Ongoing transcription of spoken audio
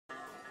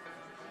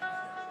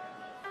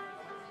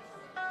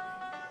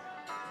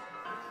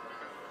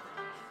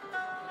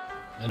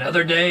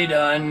Another day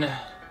done.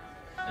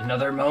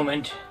 Another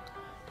moment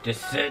to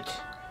sit,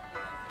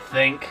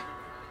 think,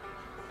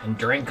 and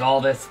drink all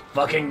this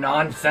fucking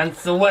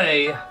nonsense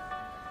away.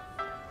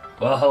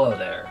 Well, hello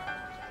there.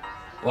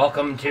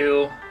 Welcome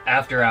to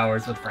After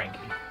Hours with Frankie.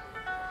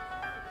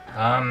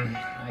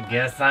 I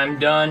guess I'm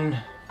done.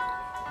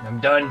 I'm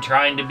done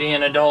trying to be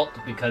an adult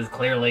because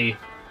clearly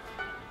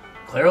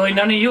none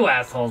of you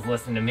assholes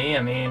listen to me.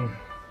 I mean,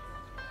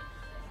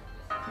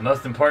 the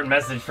most important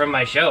message from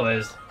my show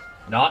is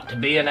not to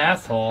be an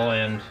asshole,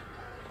 and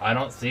I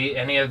don't see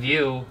any of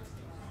you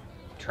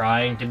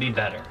trying to be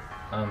better.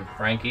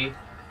 Frankie,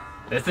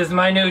 this is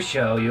my new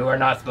show. You are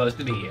not supposed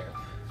to be here.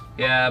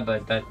 Yeah,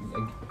 but that...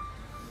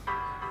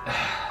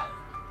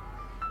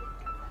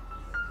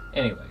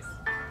 Anyways,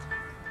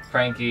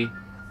 Frankie,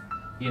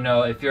 you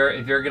know, if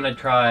you're gonna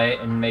try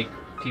and make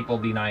people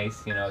be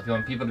nice, you know, if you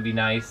want people to be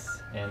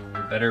nice and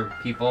better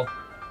people,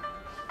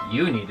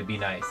 you need to be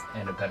nice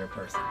and a better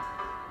person.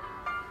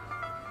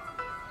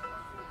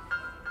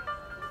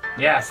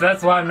 Yeah, so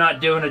that's why I'm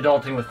not doing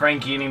Adulting with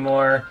Frankie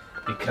anymore,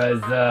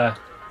 because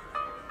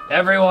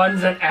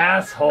everyone's an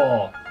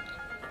asshole.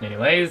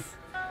 Anyways,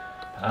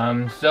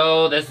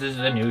 so this is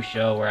a new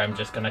show where I'm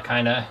just gonna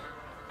kinda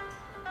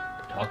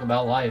talk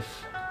about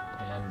life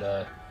and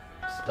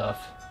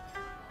stuff.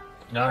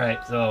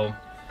 Alright, so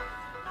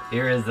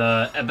here is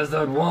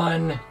episode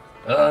 1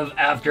 of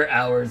After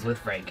Hours with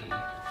Frankie.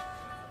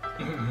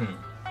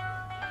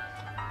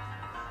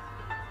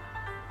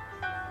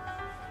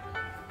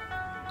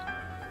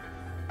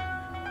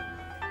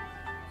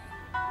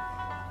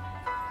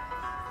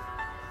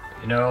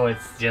 You know,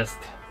 it's just...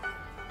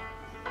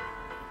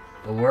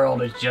 the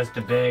world is just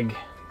a big,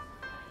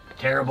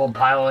 terrible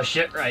pile of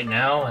shit right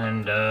now,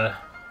 and,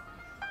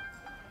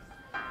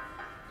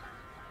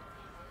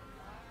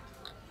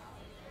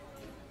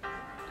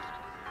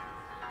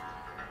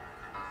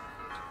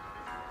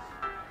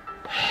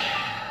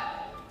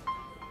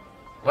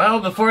 well,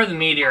 before the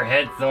meteor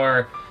hits,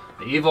 or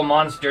the evil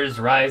monsters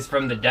rise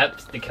from the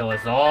depths to kill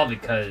us all,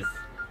 because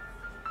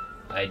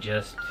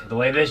the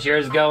way this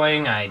year's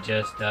going,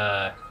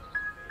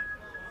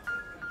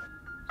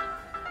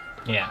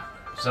 yeah,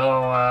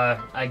 so,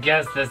 I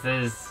guess this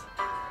is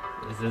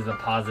a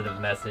positive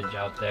message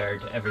out there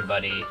to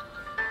everybody.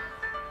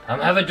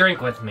 Have a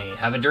drink with me.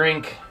 Have a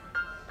drink.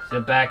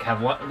 Sit back,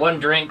 have one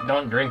drink.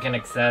 Don't drink in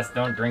excess.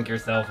 Don't drink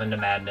yourself into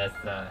madness.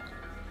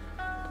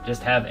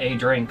 Just have a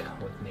drink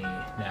with me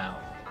now.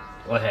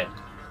 Go ahead.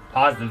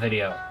 Pause the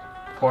video.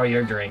 Pour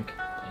your drink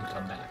and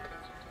come back.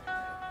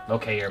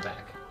 Okay, you're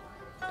back.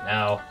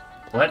 Now,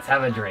 let's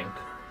have a drink.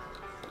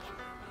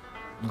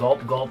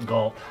 Gulp, gulp,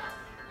 gulp.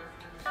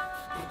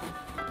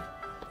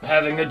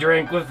 Having a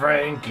drink with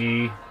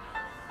Frankie.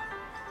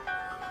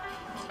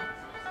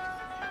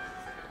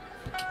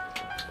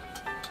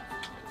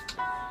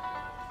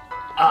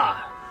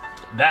 Ah,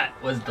 that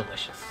was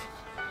delicious.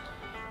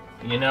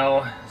 You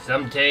know,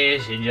 some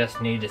days you just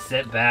need to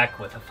sit back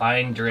with a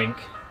fine drink,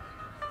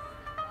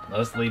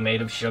 mostly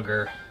made of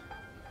sugar,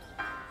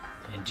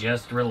 and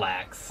just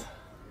relax.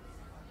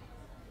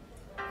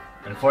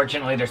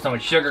 Unfortunately, there's so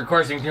much sugar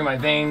coursing through my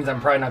veins, I'm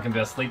probably not gonna be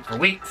able to sleep for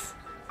weeks.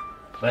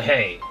 But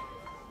hey,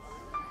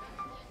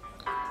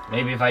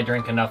 maybe if I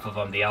drink enough of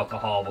them, the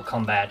alcohol will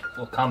combat,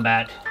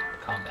 combat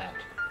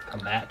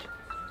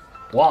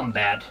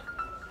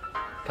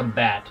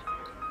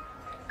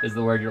is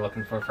the word you're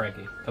looking for,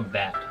 Frankie.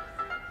 Combat.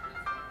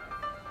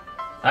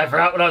 I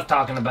forgot what I was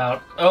talking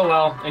about. Oh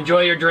well,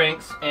 enjoy your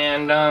drinks,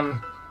 and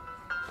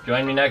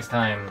join me next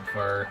time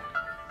for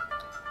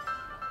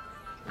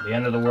the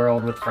end of the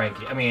world with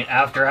Frankie. I mean,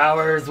 After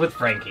Hours with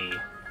Frankie.